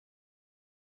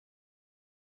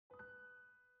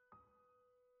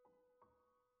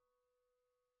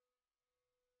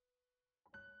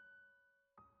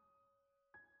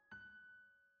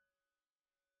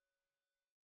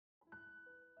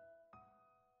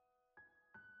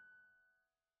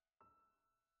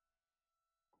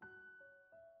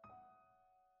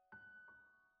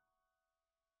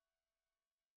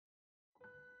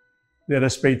Let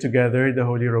us pray together the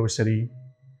Holy Rosary.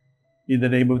 In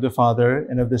the name of the Father,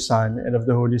 and of the Son, and of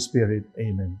the Holy Spirit.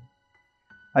 Amen.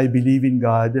 I believe in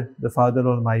God, the Father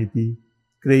Almighty,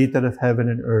 creator of heaven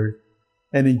and earth,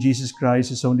 and in Jesus Christ,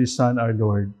 his only Son, our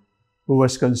Lord, who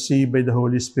was conceived by the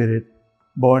Holy Spirit,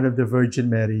 born of the Virgin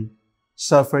Mary,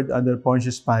 suffered under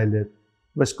Pontius Pilate,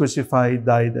 was crucified,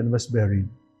 died, and was buried.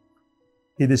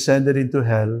 He descended into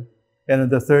hell, and on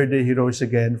the third day he rose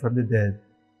again from the dead.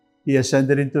 He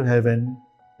ascended into heaven,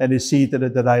 and is seated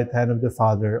at the right hand of the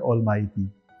Father Almighty.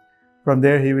 From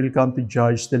there he will come to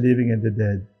judge the living and the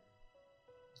dead.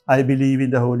 I believe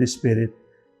in the Holy Spirit,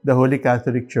 the Holy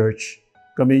Catholic Church,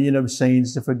 communion of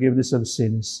saints, the forgiveness of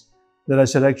sins, the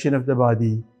resurrection of the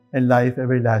body, and life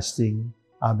everlasting.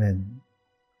 Amen.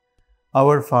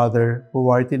 Our Father, who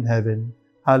art in heaven,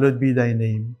 hallowed be thy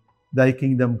name. Thy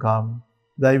kingdom come,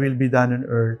 thy will be done on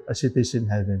earth as it is in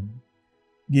heaven.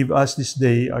 Give us this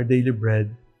day our daily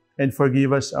bread, and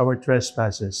forgive us our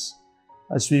trespasses,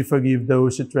 as we forgive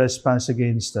those who trespass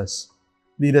against us.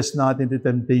 Lead us not into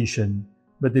temptation,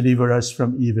 but deliver us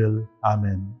from evil.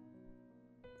 Amen.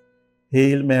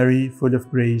 Hail Mary, full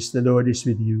of grace, the Lord is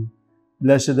with you.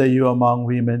 Blessed are you among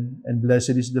women, and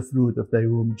blessed is the fruit of thy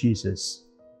womb, Jesus.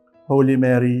 Holy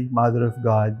Mary, Mother of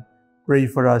God, pray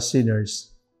for us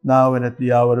sinners, now and at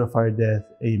the hour of our death.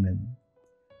 Amen.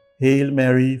 Hail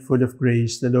Mary, full of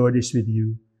grace, the Lord is with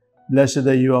you. Blessed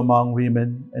are you among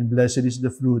women, and blessed is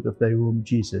the fruit of thy womb,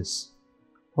 Jesus.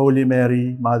 Holy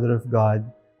Mary, Mother of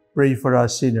God, pray for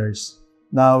us sinners,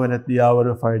 now and at the hour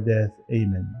of our death.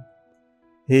 Amen.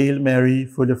 Hail Mary,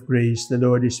 full of grace, the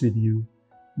Lord is with you.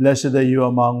 Blessed are you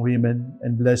among women,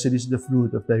 and blessed is the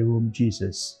fruit of thy womb,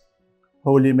 Jesus.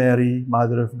 Holy Mary,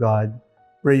 Mother of God,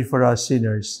 pray for us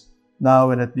sinners, now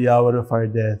and at the hour of our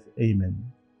death.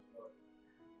 Amen.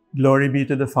 Glory be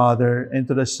to the Father, and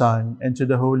to the Son, and to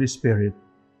the Holy Spirit,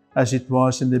 as it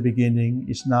was in the beginning,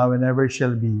 is now, and ever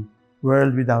shall be,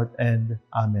 world without end.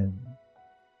 Amen.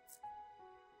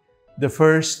 The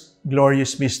first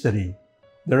glorious mystery,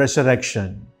 the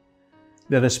Resurrection.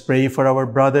 Let us pray for our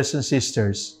brothers and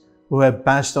sisters who have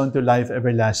passed on to life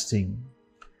everlasting.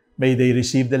 May they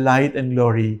receive the light and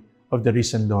glory of the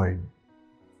risen Lord.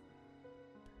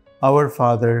 Our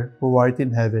Father, who art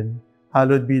in heaven,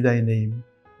 hallowed be thy name.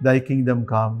 Thy kingdom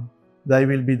come, thy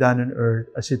will be done on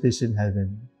earth as it is in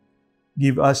heaven.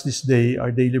 Give us this day our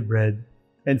daily bread,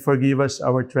 and forgive us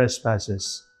our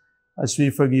trespasses, as we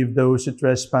forgive those who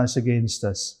trespass against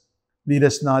us. Lead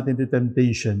us not into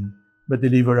temptation, but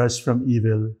deliver us from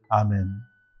evil. Amen.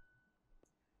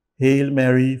 Hail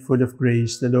Mary, full of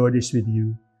grace, the Lord is with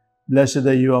you. Blessed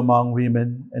are you among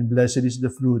women, and blessed is the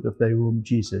fruit of thy womb,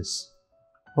 Jesus.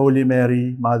 Holy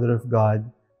Mary, Mother of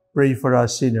God, pray for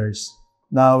us sinners,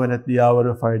 now and at the hour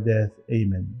of our death.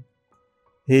 Amen.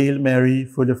 Hail Mary,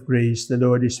 full of grace, the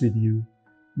Lord is with you.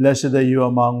 Blessed are you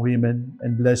among women,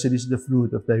 and blessed is the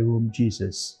fruit of thy womb,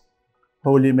 Jesus.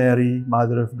 Holy Mary,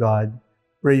 Mother of God,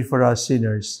 pray for us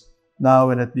sinners,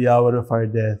 now and at the hour of our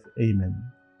death. Amen.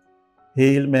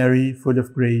 Hail Mary, full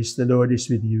of grace, the Lord is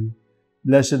with you.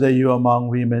 Blessed are you among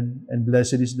women, and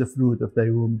blessed is the fruit of thy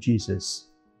womb, Jesus.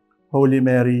 Holy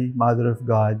Mary, Mother of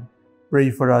God, pray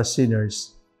for us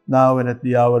sinners, now and at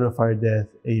the hour of our death.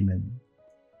 Amen.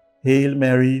 Hail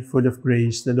Mary, full of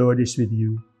grace, the Lord is with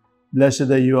you.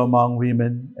 Blessed are you among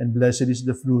women, and blessed is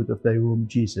the fruit of thy womb,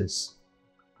 Jesus.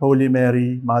 Holy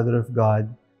Mary, Mother of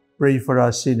God, pray for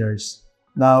us sinners,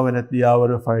 now and at the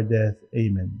hour of our death.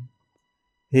 Amen.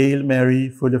 Hail Mary,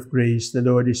 full of grace, the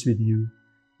Lord is with you.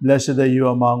 Blessed are you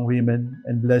among women,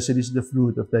 and blessed is the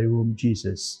fruit of thy womb,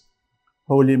 Jesus.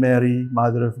 Holy Mary,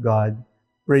 Mother of God,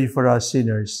 pray for us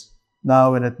sinners,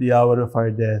 now and at the hour of our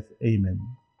death. Amen.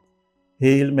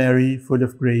 Hail Mary, full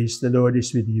of grace, the Lord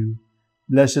is with you.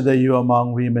 Blessed are you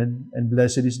among women, and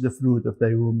blessed is the fruit of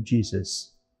thy womb,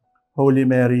 Jesus. Holy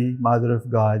Mary, Mother of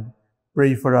God,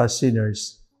 pray for us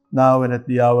sinners, now and at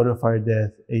the hour of our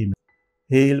death. Amen.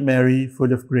 Hail Mary,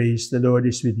 full of grace, the Lord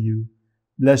is with you.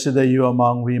 Blessed are you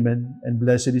among women, and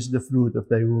blessed is the fruit of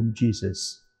thy womb,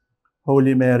 Jesus.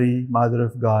 Holy Mary, Mother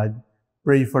of God,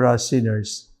 pray for us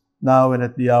sinners, now and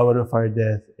at the hour of our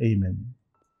death. Amen.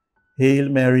 Hail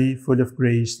Mary, full of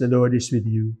grace, the Lord is with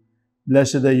you.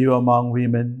 Blessed are you among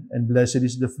women, and blessed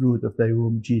is the fruit of thy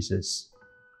womb, Jesus.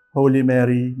 Holy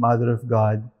Mary, Mother of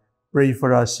God, pray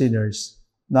for us sinners,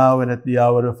 now and at the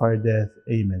hour of our death.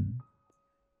 Amen.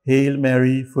 Hail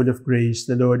Mary, full of grace,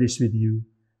 the Lord is with you.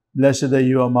 Blessed are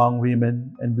you among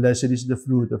women, and blessed is the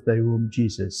fruit of thy womb,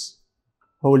 Jesus.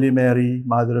 Holy Mary,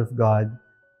 Mother of God,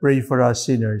 pray for us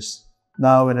sinners,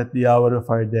 now and at the hour of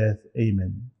our death.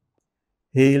 Amen.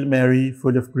 Hail Mary,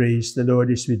 full of grace, the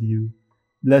Lord is with you.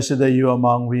 Blessed are you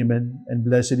among women, and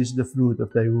blessed is the fruit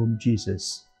of thy womb,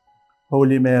 Jesus.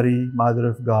 Holy Mary, Mother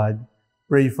of God,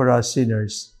 pray for us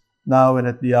sinners, now and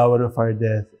at the hour of our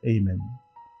death. Amen.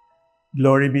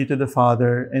 Glory be to the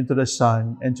Father, and to the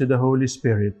Son, and to the Holy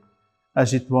Spirit,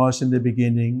 as it was in the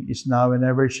beginning, is now, and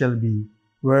ever shall be,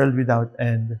 world without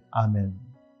end. Amen.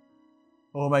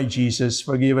 O my Jesus,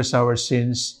 forgive us our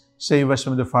sins, save us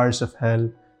from the fires of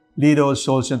hell, lead all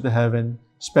souls into heaven,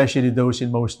 especially those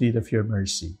in most need of your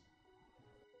mercy.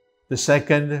 The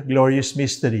second glorious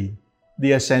mystery,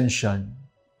 the Ascension.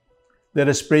 Let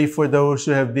us pray for those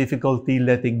who have difficulty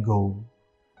letting go.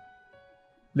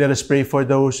 Let us pray for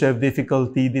those who have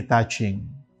difficulty detaching.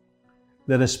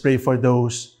 Let us pray for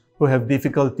those who have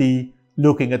difficulty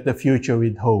looking at the future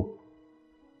with hope.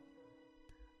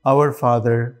 Our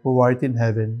Father, who art in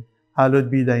heaven,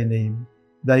 hallowed be thy name.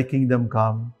 Thy kingdom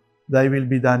come, thy will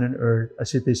be done on earth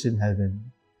as it is in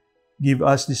heaven. Give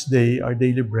us this day our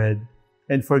daily bread,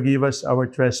 and forgive us our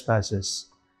trespasses,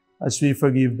 as we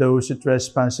forgive those who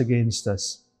trespass against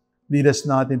us. Lead us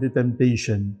not into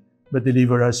temptation, but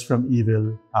deliver us from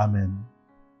evil. Amen.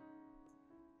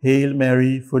 Hail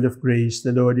Mary, full of grace,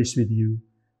 the Lord is with you.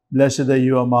 Blessed are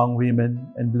you among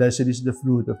women, and blessed is the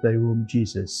fruit of thy womb,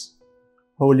 Jesus.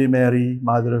 Holy Mary,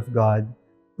 Mother of God,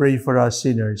 pray for us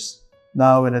sinners,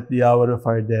 now and at the hour of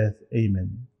our death.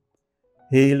 Amen.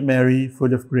 Hail Mary,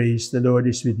 full of grace, the Lord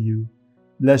is with you.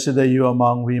 Blessed are you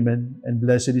among women, and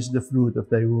blessed is the fruit of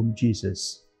thy womb,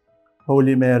 Jesus.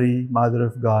 Holy Mary, Mother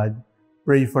of God,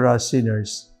 pray for us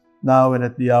sinners, now and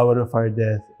at the hour of our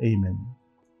death. Amen.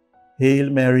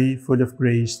 Hail Mary, full of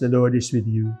grace, the Lord is with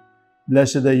you.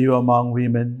 Blessed are you among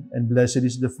women, and blessed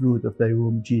is the fruit of thy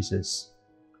womb, Jesus.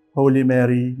 Holy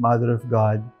Mary, Mother of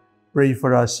God, pray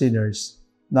for us sinners,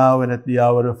 now and at the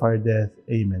hour of our death.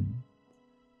 Amen.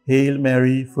 Hail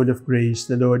Mary, full of grace,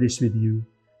 the Lord is with you.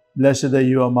 Blessed are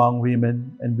you among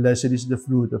women, and blessed is the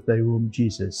fruit of thy womb,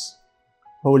 Jesus.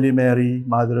 Holy Mary,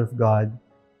 Mother of God,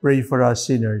 pray for us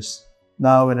sinners,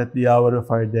 now and at the hour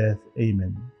of our death.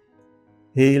 Amen.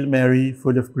 Hail Mary,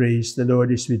 full of grace, the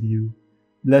Lord is with you.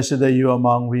 Blessed are you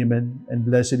among women, and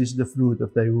blessed is the fruit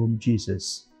of thy womb,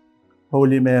 Jesus.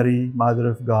 Holy Mary, Mother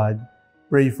of God,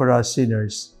 pray for us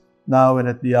sinners, now and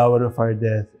at the hour of our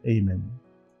death. Amen.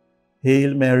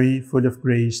 Hail Mary, full of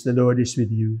grace, the Lord is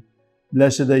with you.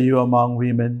 Blessed are you among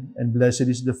women, and blessed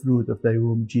is the fruit of thy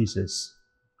womb, Jesus.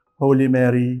 Holy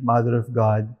Mary, Mother of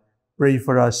God, pray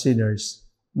for us sinners,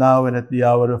 now and at the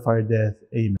hour of our death.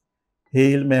 Amen.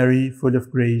 Hail Mary, full of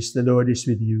grace, the Lord is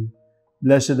with you.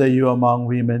 Blessed are you among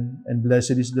women, and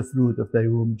blessed is the fruit of thy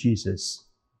womb, Jesus.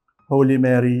 Holy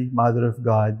Mary, Mother of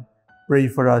God, pray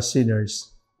for us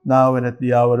sinners, now and at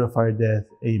the hour of our death.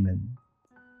 Amen.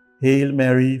 Hail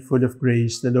Mary, full of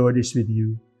grace, the Lord is with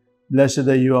you. Blessed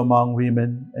are you among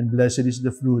women, and blessed is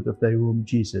the fruit of thy womb,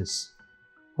 Jesus.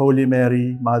 Holy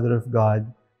Mary, Mother of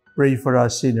God, pray for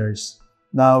us sinners,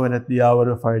 now and at the hour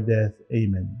of our death.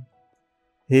 Amen.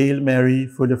 Hail Mary,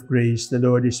 full of grace, the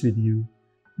Lord is with you.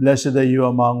 Blessed are you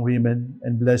among women,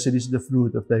 and blessed is the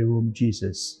fruit of thy womb,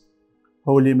 Jesus.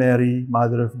 Holy Mary,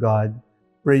 Mother of God,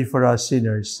 pray for us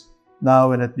sinners,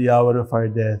 now and at the hour of our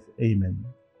death. Amen.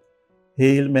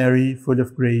 Hail Mary, full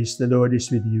of grace, the Lord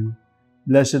is with you.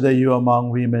 Blessed are you among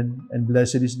women, and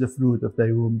blessed is the fruit of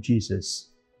thy womb, Jesus.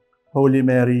 Holy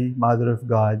Mary, Mother of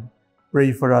God,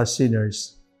 pray for us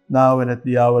sinners, now and at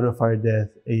the hour of our death.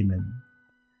 Amen.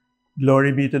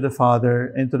 Glory be to the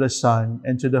Father, and to the Son,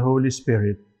 and to the Holy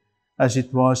Spirit, as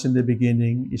it was in the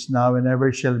beginning, is now, and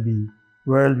ever shall be,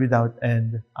 world without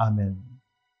end. Amen.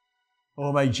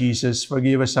 O my Jesus,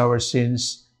 forgive us our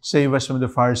sins, save us from the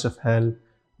fires of hell,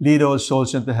 lead all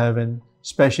souls into heaven,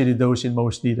 especially those in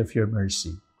most need of your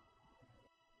mercy.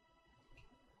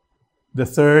 The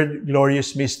third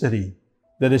glorious mystery,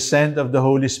 the descent of the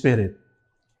Holy Spirit.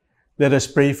 Let us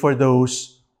pray for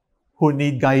those who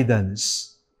need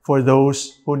guidance, for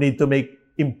those who need to make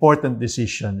important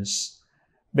decisions.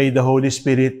 May the Holy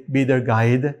Spirit be their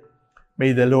guide.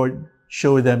 May the Lord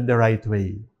show them the right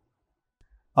way.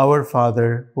 Our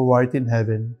Father, who art in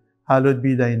heaven, hallowed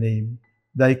be thy name.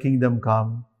 Thy kingdom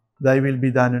come, thy will be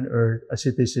done on earth as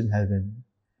it is in heaven.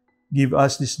 Give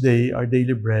us this day our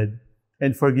daily bread,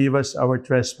 and forgive us our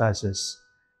trespasses,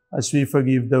 as we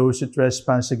forgive those who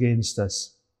trespass against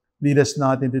us. Lead us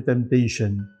not into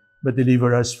temptation, but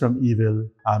deliver us from evil.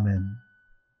 Amen.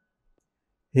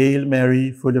 Hail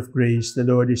Mary, full of grace, the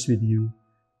Lord is with you.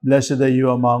 Blessed are you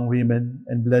among women,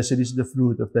 and blessed is the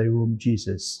fruit of thy womb,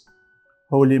 Jesus.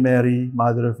 Holy Mary,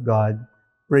 Mother of God,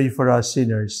 pray for us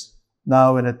sinners,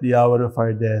 now and at the hour of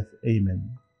our death.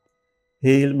 Amen.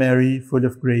 Hail Mary, full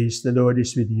of grace, the Lord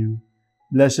is with you.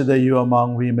 Blessed are you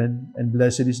among women, and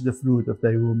blessed is the fruit of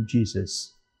thy womb,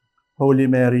 Jesus. Holy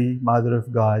Mary, Mother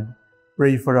of God,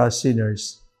 pray for us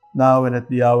sinners, now and at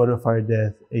the hour of our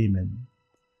death. Amen.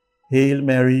 Hail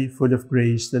Mary, full of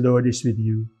grace, the Lord is with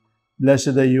you.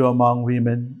 Blessed are you among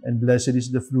women, and blessed is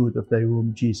the fruit of thy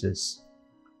womb, Jesus.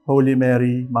 Holy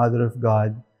Mary, Mother of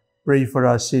God, pray for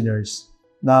us sinners,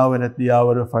 now and at the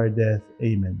hour of our death.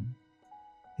 Amen.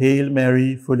 Hail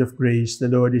Mary, full of grace, the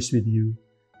Lord is with you.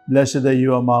 Blessed are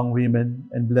you among women,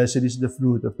 and blessed is the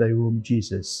fruit of thy womb,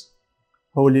 Jesus.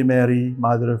 Holy Mary,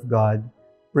 Mother of God,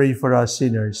 pray for us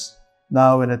sinners,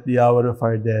 now and at the hour of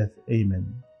our death.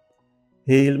 Amen.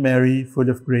 Hail Mary, full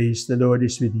of grace, the Lord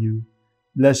is with you.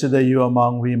 Blessed are you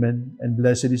among women, and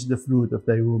blessed is the fruit of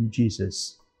thy womb,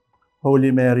 Jesus.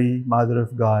 Holy Mary, Mother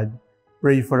of God,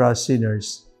 pray for us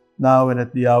sinners, now and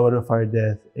at the hour of our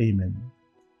death. Amen.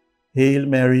 Hail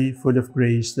Mary, full of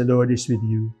grace, the Lord is with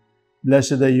you.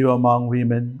 Blessed are you among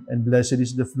women, and blessed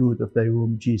is the fruit of thy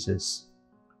womb, Jesus.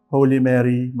 Holy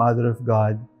Mary, Mother of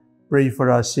God, pray for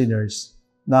us sinners,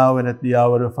 now and at the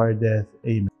hour of our death.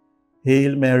 Amen.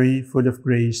 Hail Mary, full of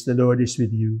grace, the Lord is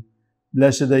with you.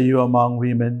 Blessed are you among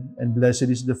women, and blessed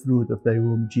is the fruit of thy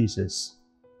womb, Jesus.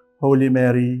 Holy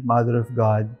Mary, Mother of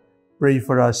God, pray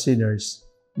for us sinners,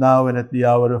 now and at the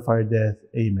hour of our death.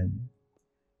 Amen.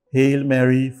 Hail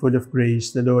Mary, full of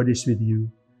grace, the Lord is with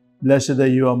you. Blessed are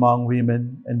you among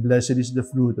women, and blessed is the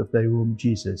fruit of thy womb,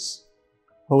 Jesus.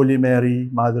 Holy Mary,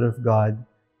 Mother of God,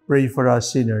 pray for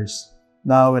us sinners,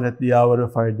 now and at the hour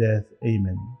of our death.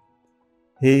 Amen.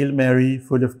 Hail Mary,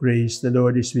 full of grace, the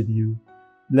Lord is with you.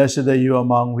 Blessed are you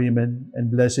among women, and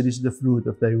blessed is the fruit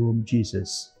of thy womb,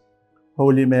 Jesus.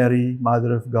 Holy Mary,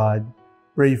 Mother of God,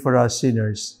 pray for us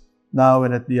sinners, now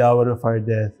and at the hour of our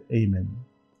death. Amen.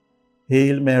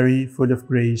 Hail Mary, full of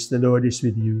grace, the Lord is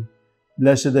with you.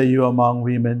 Blessed are you among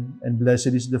women, and blessed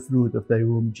is the fruit of thy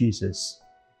womb, Jesus.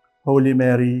 Holy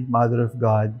Mary, Mother of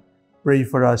God, pray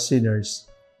for us sinners,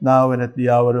 now and at the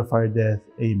hour of our death.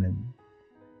 Amen.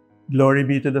 Glory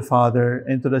be to the Father,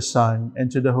 and to the Son,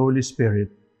 and to the Holy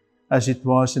Spirit, as it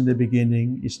was in the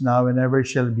beginning, is now, and ever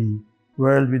shall be,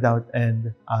 world without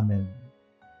end. Amen.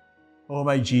 O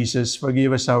my Jesus,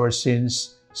 forgive us our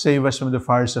sins, save us from the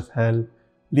fires of hell,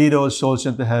 lead all souls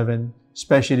into heaven,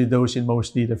 especially those in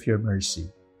most need of your mercy.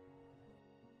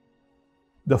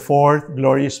 The fourth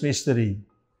glorious mystery,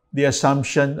 the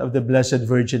Assumption of the Blessed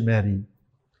Virgin Mary.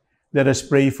 Let us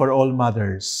pray for all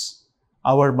mothers,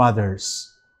 our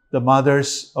mothers, the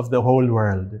mothers of the whole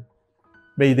world.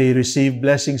 May they receive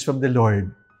blessings from the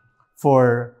Lord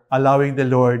for allowing the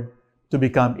Lord to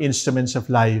become instruments of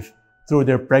life through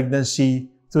their pregnancy,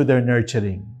 through their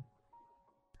nurturing.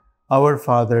 Our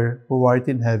Father, who art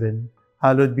in heaven,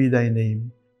 hallowed be thy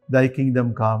name. Thy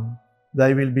kingdom come,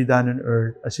 thy will be done on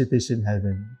earth as it is in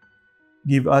heaven.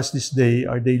 Give us this day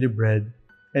our daily bread,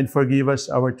 and forgive us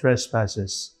our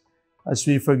trespasses, as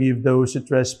we forgive those who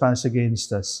trespass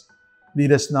against us.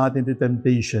 Lead us not into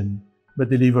temptation, but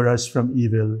deliver us from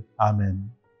evil. Amen.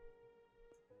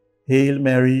 Hail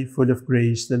Mary, full of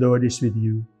grace, the Lord is with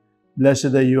you.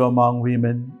 Blessed are you among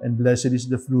women, and blessed is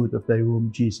the fruit of thy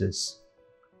womb, Jesus.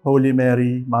 Holy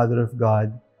Mary, Mother of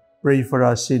God, pray for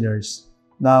us sinners,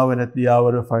 now and at the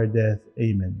hour of our death.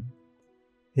 Amen.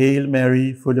 Hail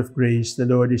Mary, full of grace, the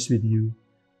Lord is with you.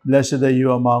 Blessed are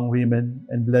you among women,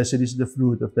 and blessed is the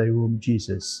fruit of thy womb,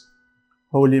 Jesus.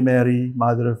 Holy Mary,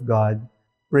 Mother of God,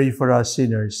 pray for us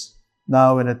sinners,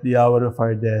 now and at the hour of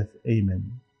our death.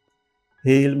 Amen.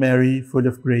 Hail Mary, full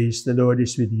of grace, the Lord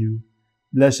is with you.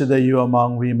 Blessed are you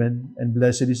among women, and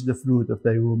blessed is the fruit of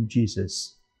thy womb,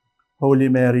 Jesus. Holy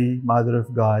Mary, Mother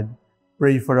of God,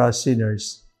 pray for us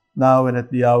sinners, now and at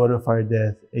the hour of our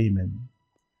death. Amen.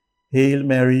 Hail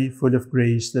Mary, full of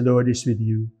grace, the Lord is with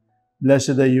you.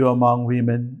 Blessed are you among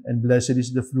women, and blessed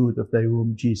is the fruit of thy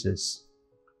womb, Jesus.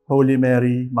 Holy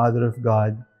Mary, Mother of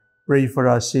God, pray for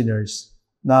us sinners,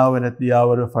 now and at the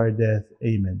hour of our death.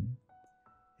 Amen.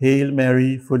 Hail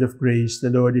Mary, full of grace, the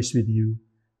Lord is with you.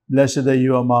 Blessed are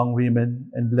you among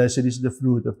women, and blessed is the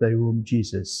fruit of thy womb,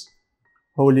 Jesus.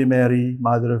 Holy Mary,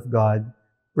 Mother of God,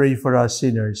 pray for us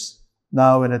sinners,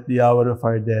 now and at the hour of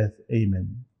our death.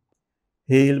 Amen.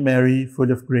 Hail Mary,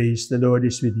 full of grace, the Lord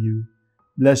is with you.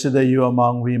 Blessed are you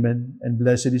among women, and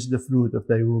blessed is the fruit of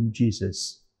thy womb,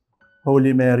 Jesus.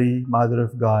 Holy Mary, Mother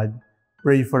of God,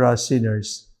 pray for us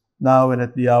sinners, now and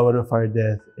at the hour of our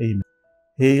death. Amen.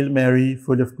 Hail Mary,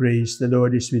 full of grace, the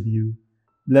Lord is with you.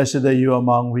 Blessed are you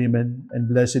among women, and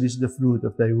blessed is the fruit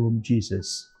of thy womb,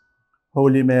 Jesus.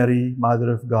 Holy Mary,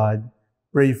 Mother of God,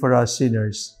 pray for us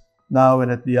sinners, now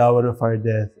and at the hour of our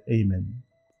death. Amen.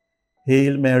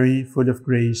 Hail Mary, full of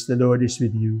grace, the Lord is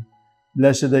with you.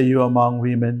 Blessed are you among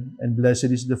women, and blessed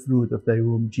is the fruit of thy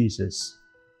womb, Jesus.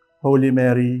 Holy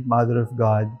Mary, Mother of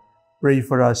God, pray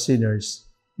for us sinners,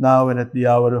 now and at the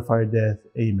hour of our death.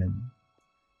 Amen.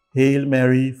 Hail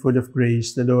Mary, full of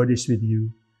grace, the Lord is with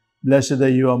you. Blessed are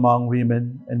you among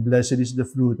women, and blessed is the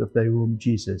fruit of thy womb,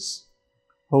 Jesus.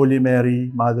 Holy Mary,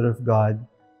 Mother of God,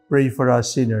 pray for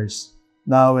us sinners,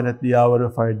 now and at the hour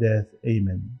of our death.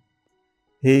 Amen.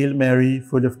 Hail Mary,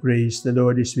 full of grace, the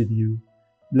Lord is with you.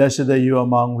 Blessed are you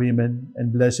among women,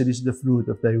 and blessed is the fruit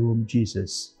of thy womb,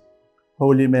 Jesus.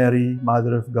 Holy Mary,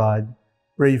 Mother of God,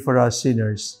 pray for us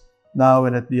sinners, now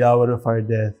and at the hour of our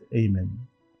death. Amen.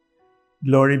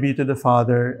 Glory be to the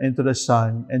Father, and to the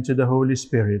Son, and to the Holy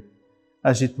Spirit,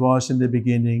 as it was in the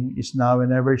beginning, is now,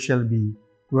 and ever shall be,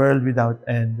 world without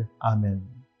end. Amen.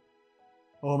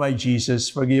 O my Jesus,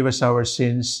 forgive us our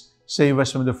sins, save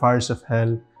us from the fires of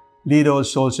hell, lead all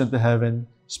souls into heaven,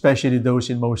 especially those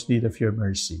in most need of your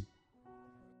mercy.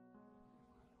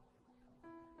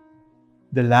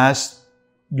 The last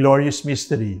glorious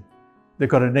mystery, the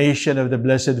coronation of the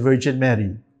Blessed Virgin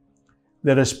Mary.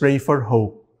 Let us pray for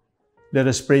hope. Let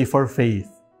us pray for faith.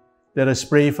 Let us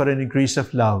pray for an increase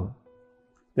of love.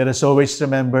 Let us always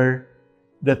remember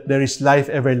that there is life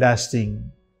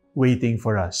everlasting waiting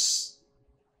for us.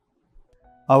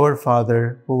 Our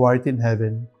Father, who art in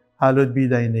heaven, hallowed be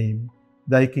thy name.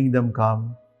 Thy kingdom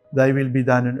come, thy will be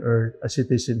done on earth as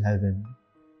it is in heaven.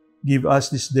 Give us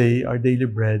this day our daily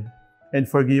bread, and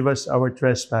forgive us our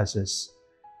trespasses,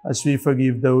 as we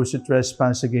forgive those who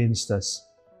trespass against us.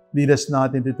 Lead us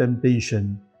not into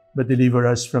temptation, but deliver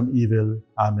us from evil.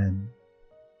 Amen.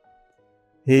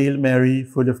 Hail Mary,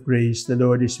 full of grace, the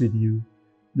Lord is with you.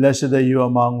 Blessed are you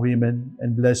among women,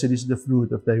 and blessed is the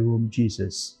fruit of thy womb,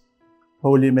 Jesus.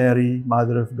 Holy Mary,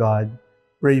 Mother of God,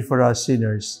 pray for us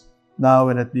sinners, now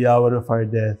and at the hour of our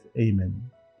death.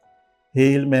 Amen.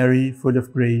 Hail Mary, full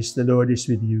of grace, the Lord is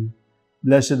with you.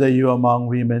 Blessed are you among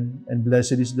women, and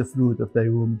blessed is the fruit of thy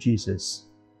womb, Jesus.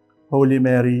 Holy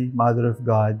Mary, Mother of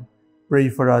God, pray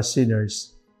for us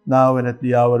sinners, now and at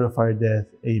the hour of our death.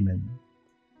 Amen.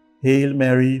 Hail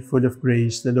Mary, full of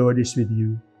grace, the Lord is with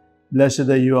you. Blessed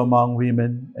are you among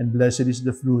women, and blessed is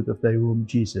the fruit of thy womb,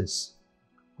 Jesus.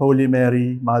 Holy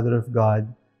Mary, Mother of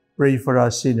God, pray for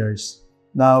us sinners,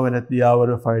 now and at the hour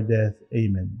of our death.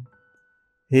 Amen.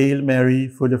 Hail Mary,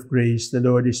 full of grace, the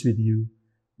Lord is with you.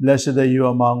 Blessed are you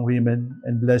among women,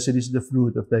 and blessed is the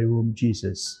fruit of thy womb,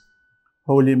 Jesus.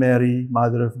 Holy Mary,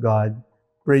 Mother of God,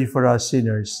 pray for us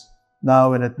sinners,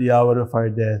 now and at the hour of our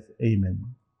death. Amen.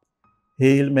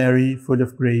 Hail Mary, full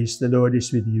of grace, the Lord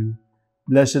is with you.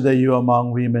 Blessed are you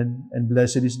among women, and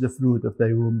blessed is the fruit of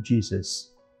thy womb,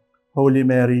 Jesus. Holy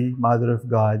Mary, Mother of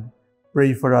God,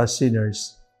 pray for us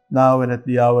sinners, now and at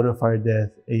the hour of our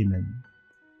death. Amen.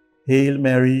 Hail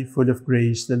Mary, full of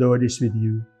grace, the Lord is with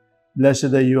you.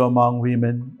 Blessed are you among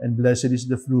women, and blessed is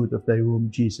the fruit of thy womb,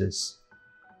 Jesus.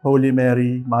 Holy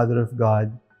Mary, Mother of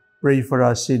God, pray for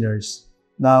us sinners,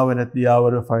 now and at the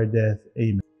hour of our death.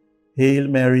 Amen. Hail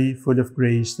Mary, full of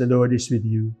grace, the Lord is with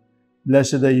you.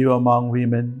 Blessed are you among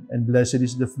women, and blessed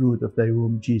is the fruit of thy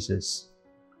womb, Jesus.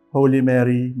 Holy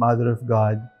Mary, Mother of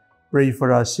God, pray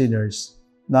for us sinners,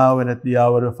 now and at the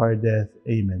hour of our death.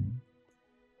 Amen.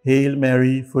 Hail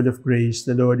Mary, full of grace,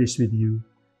 the Lord is with you.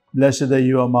 Blessed are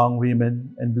you among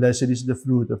women, and blessed is the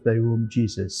fruit of thy womb,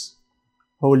 Jesus.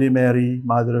 Holy Mary,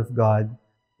 Mother of God,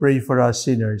 pray for us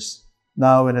sinners,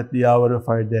 now and at the hour of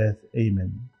our death.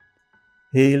 Amen.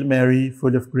 Hail Mary,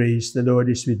 full of grace, the Lord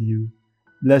is with you.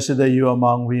 Blessed are you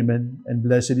among women, and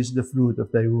blessed is the fruit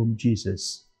of thy womb,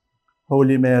 Jesus.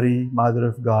 Holy Mary, Mother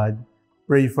of God,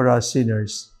 pray for us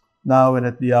sinners, now and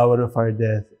at the hour of our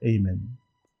death. Amen.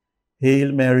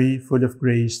 Hail Mary, full of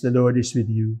grace, the Lord is with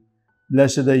you.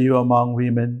 Blessed are you among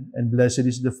women, and blessed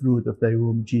is the fruit of thy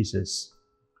womb, Jesus.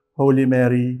 Holy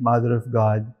Mary, Mother of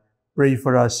God, pray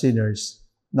for us sinners,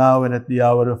 now and at the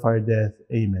hour of our death.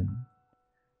 Amen.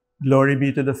 Glory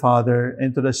be to the Father,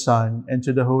 and to the Son, and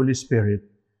to the Holy Spirit,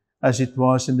 as it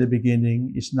was in the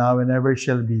beginning, is now, and ever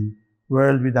shall be,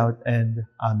 world without end.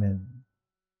 Amen.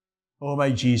 O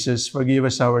my Jesus, forgive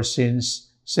us our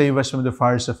sins, save us from the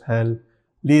fires of hell,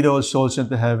 lead all souls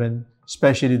into heaven,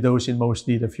 especially those in most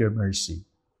need of your mercy.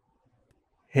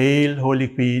 Hail, Holy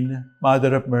Queen,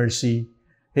 Mother of Mercy,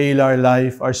 hail our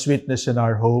life, our sweetness, and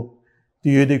our hope. To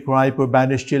you do we cry, poor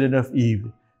banished children of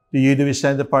Eve. To you do we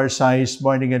send up our sighs,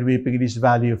 mourning and weeping in this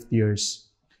valley of tears.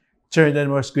 Turn then,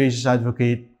 most gracious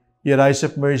Advocate, your eyes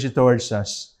of mercy towards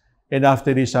us, and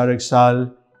after this our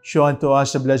exile, show unto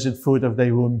us the blessed fruit of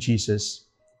thy womb, Jesus.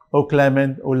 O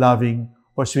clement, O loving,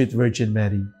 O sweet Virgin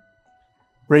Mary.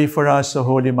 Pray for us, O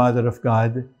Holy Mother of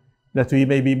God, that we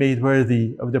may be made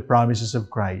worthy of the promises of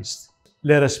Christ.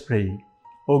 Let us pray.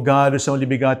 O God, whose only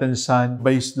begotten Son,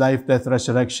 by his life, death,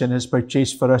 resurrection, has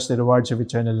purchased for us the rewards of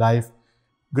eternal life,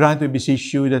 grant, we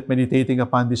beseech you, that meditating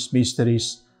upon these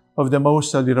mysteries of the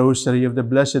Most Holy Rosary of the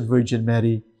Blessed Virgin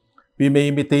Mary, we may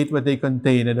imitate what they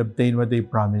contain and obtain what they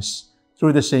promise.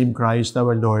 Through the same Christ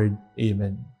our Lord.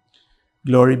 Amen.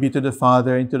 Glory be to the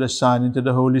Father, and to the Son, and to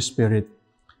the Holy Spirit,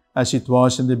 as it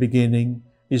was in the beginning,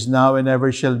 is now, and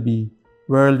ever shall be,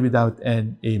 world without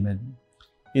end. Amen.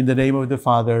 In the name of the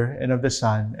Father, and of the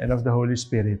Son, and of the Holy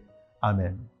Spirit.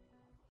 Amen.